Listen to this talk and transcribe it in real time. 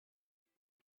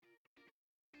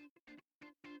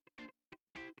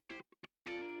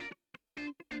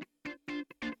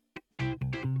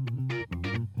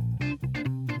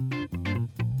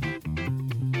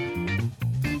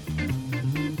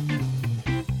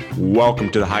Welcome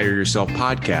to the Hire Yourself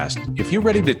podcast. If you're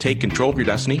ready to take control of your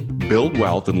destiny, build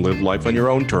wealth, and live life on your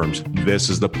own terms, this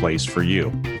is the place for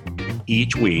you.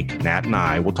 Each week, Nat and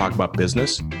I will talk about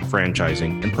business,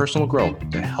 franchising, and personal growth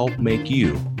to help make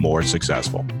you more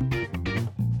successful.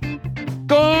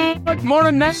 Good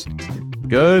morning, Nat.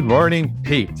 Good morning,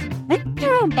 Pete.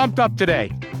 I'm pumped up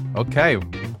today. Okay.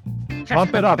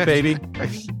 Pump it up, baby.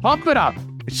 Pump it up.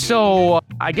 So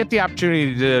I get the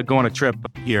opportunity to go on a trip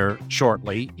here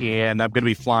shortly, and I'm going to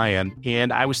be flying.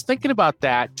 And I was thinking about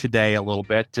that today a little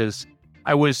bit as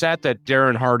I was at that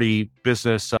Darren Hardy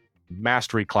business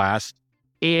mastery class,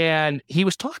 and he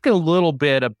was talking a little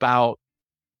bit about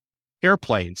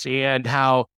airplanes and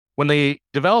how when they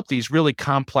developed these really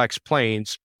complex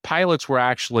planes, pilots were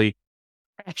actually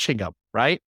crashing them,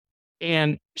 right?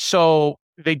 And so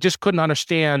they just couldn't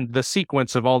understand the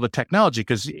sequence of all the technology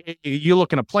because you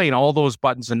look in a plane, all those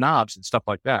buttons and knobs and stuff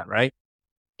like that, right?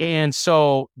 And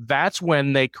so that's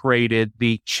when they created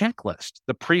the checklist,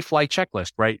 the pre-flight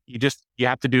checklist, right? You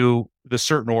have to do the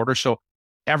certain order. So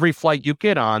every flight you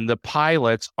get on, the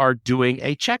pilots are doing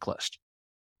a checklist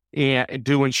and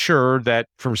to ensure that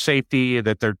for safety,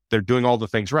 that they're doing all the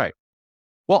things right.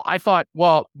 Well, I thought,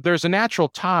 there's a natural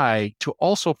tie to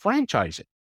also franchising.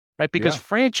 Right? Because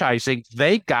franchising,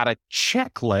 they got a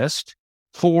checklist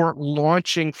for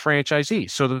launching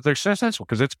franchisees so that they're successful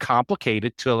because it's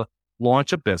complicated to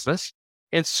launch a business.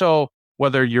 And so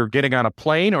whether you're getting on a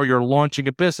plane or you're launching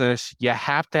a business, you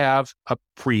have to have a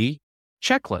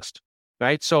pre-checklist,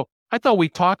 right? So I thought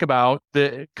we'd talk about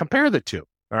compare the two,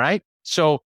 all right?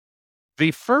 So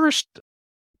the first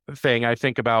thing I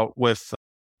think about with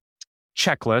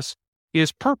checklists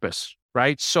is purpose,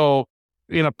 right? So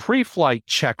in a pre-flight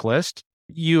checklist,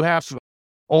 you have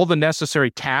all the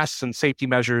necessary tasks and safety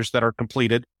measures that are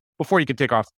completed before you can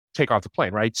take off the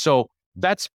plane, right? So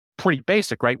that's pretty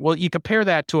basic, right? Well, you compare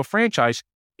that to a franchise,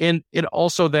 and it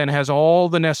also then has all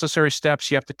the necessary steps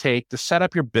you have to take to set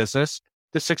up your business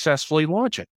to successfully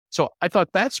launch it. So I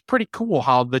thought that's pretty cool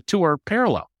how the two are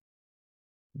parallel.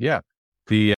 Yeah.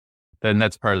 Then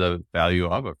that's part of the value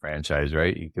of a franchise,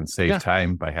 right? You can save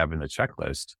time by having the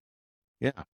checklist.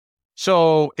 Yeah.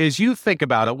 So as you think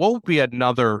about it, what would be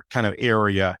another kind of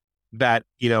area that,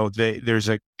 there's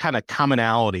a kind of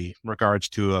commonality in regards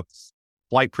to a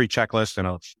flight pre-checklist and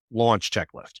a launch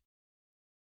checklist?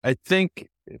 I think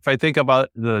if I think about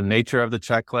the nature of the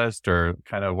checklist or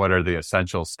kind of what are the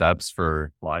essential steps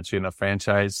for launching a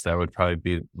franchise, that would probably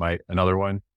be another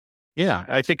one. Yeah,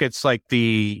 I think it's like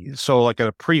like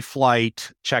a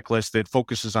pre-flight checklist that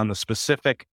focuses on the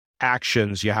specific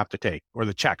actions you have to take or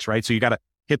the checks, right? So you got to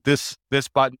hit this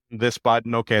button.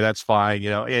 Okay, that's fine.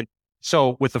 And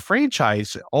so with the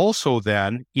franchise also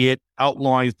then it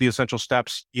outlines the essential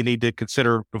steps you need to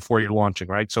consider before you're launching,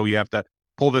 right? So you have to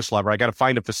pull this lever. I got to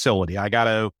find a facility. I got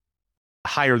to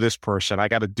hire this person. I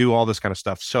got to do all this kind of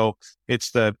stuff. So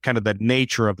it's the kind of the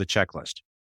nature of the checklist.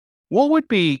 What would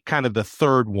be kind of the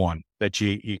third one that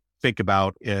you think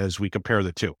about as we compare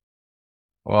the two?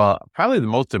 Well, probably the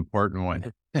most important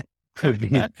one could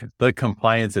be the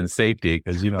compliance and safety,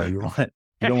 because you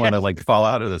don't want to like fall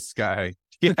out of the sky.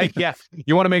 Yeah.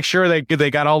 You want to make sure they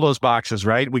got all those boxes,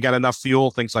 right? We got enough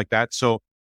fuel, things like that. So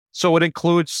it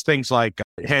includes things like,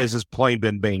 has this plane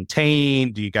been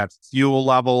maintained? Do you got fuel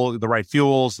level, the right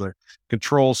fuels, the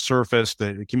control surface,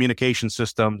 the communication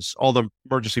systems, all the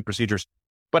emergency procedures?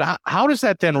 But how does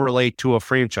that then relate to a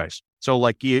franchise? So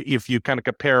like if you kind of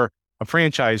compare a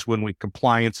franchise with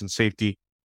compliance and safety,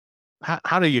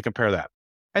 how do you compare that?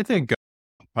 I think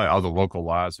probably all the local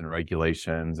laws and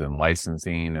regulations and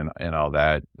licensing and all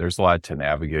that. There's a lot to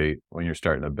navigate when you're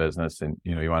starting a business, and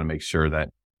you want to make sure that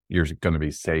you're going to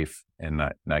be safe and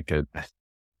not get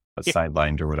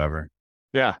sidelined or whatever.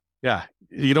 Yeah.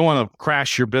 You don't want to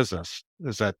crash your business.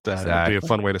 Is that Exactly. would be a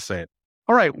fun way to say it?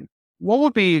 All right. What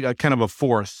would be a kind of a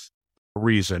fourth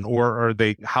reason, or are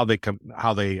they how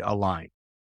they align?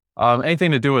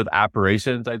 Anything to do with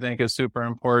operations, I think, is super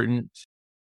important.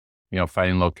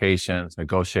 Finding locations,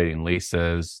 negotiating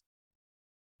leases,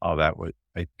 all that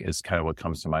is kind of what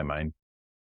comes to my mind.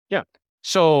 Yeah.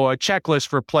 So a checklist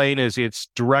for plane it's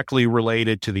directly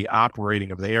related to the operating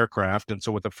of the aircraft. And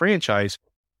so with the franchise,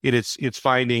 it's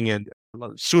finding a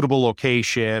suitable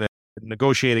location,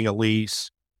 negotiating a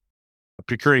lease,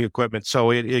 procuring equipment.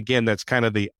 So again, that's kind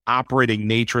of the operating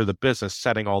nature of the business,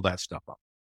 setting all that stuff up.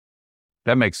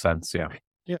 That makes sense. Yeah.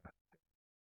 Yeah.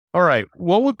 All right.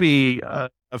 What would be a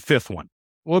fifth one?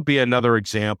 would be another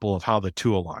example of how the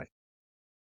two align?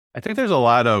 I think there's a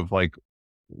lot of like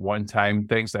one-time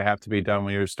things that have to be done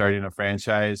when you're starting a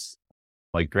franchise,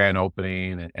 like grand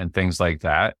opening and things like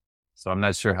that. So I'm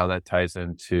not sure how that ties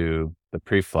into the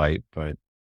pre-flight, but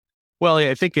Well,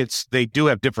 I think they do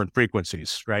have different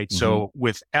frequencies, right? Mhm. So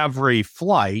with every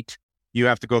flight, you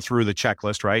have to go through the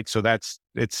checklist, right? So that's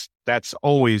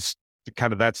always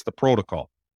that's the protocol.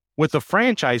 With the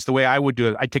franchise, the way I would do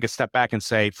it, I take a step back and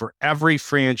say, for every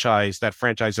franchise that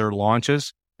franchisor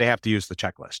launches, they have to use the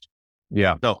checklist.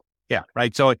 yeah. So yeah,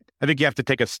 right. So I think you have to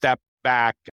take a step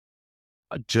back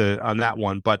on that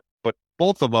one, but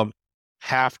both of them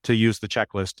have to use the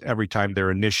checklist every time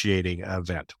they're initiating an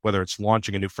event, whether it's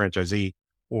launching a new franchisee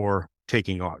or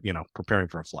taking on, preparing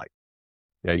for a flight.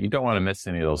 Yeah, you don't want to miss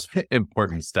any of those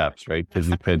important steps, right? Because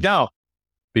you could No,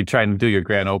 be trying to do your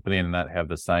grand opening and not have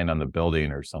the sign on the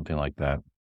building or something like that.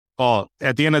 well,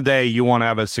 at the end of the day, you want to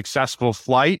have a successful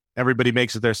flight. Everybody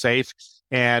makes it there safe.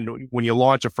 And when you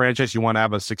launch a franchise, you want to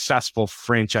have a successful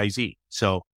franchisee.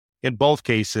 So in both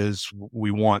cases, we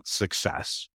want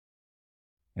success.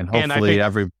 And And I hopefully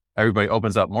think- everybody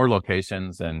opens up more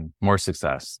locations and more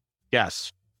success.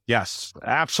 Yes,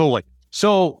 absolutely.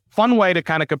 So fun way to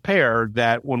kind of compare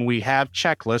that when we have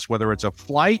checklists, whether it's a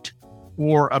flight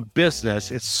or a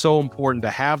business, it's so important to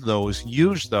have those,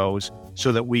 use those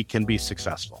so that we can be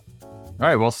successful. All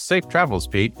right. Well, safe travels,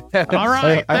 Pete. All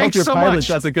right. I hope Thanks your so pilot much.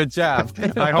 does a good job.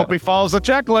 I hope he follows the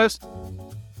checklist.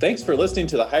 Thanks for listening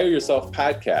to the Hire Yourself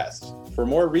podcast. For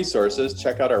more resources,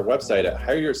 check out our website at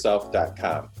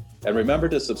hireyourself.com. And remember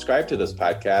to subscribe to this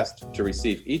podcast to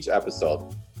receive each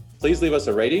episode. Please leave us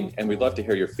a rating, and we'd love to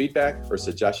hear your feedback or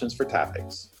suggestions for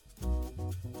topics.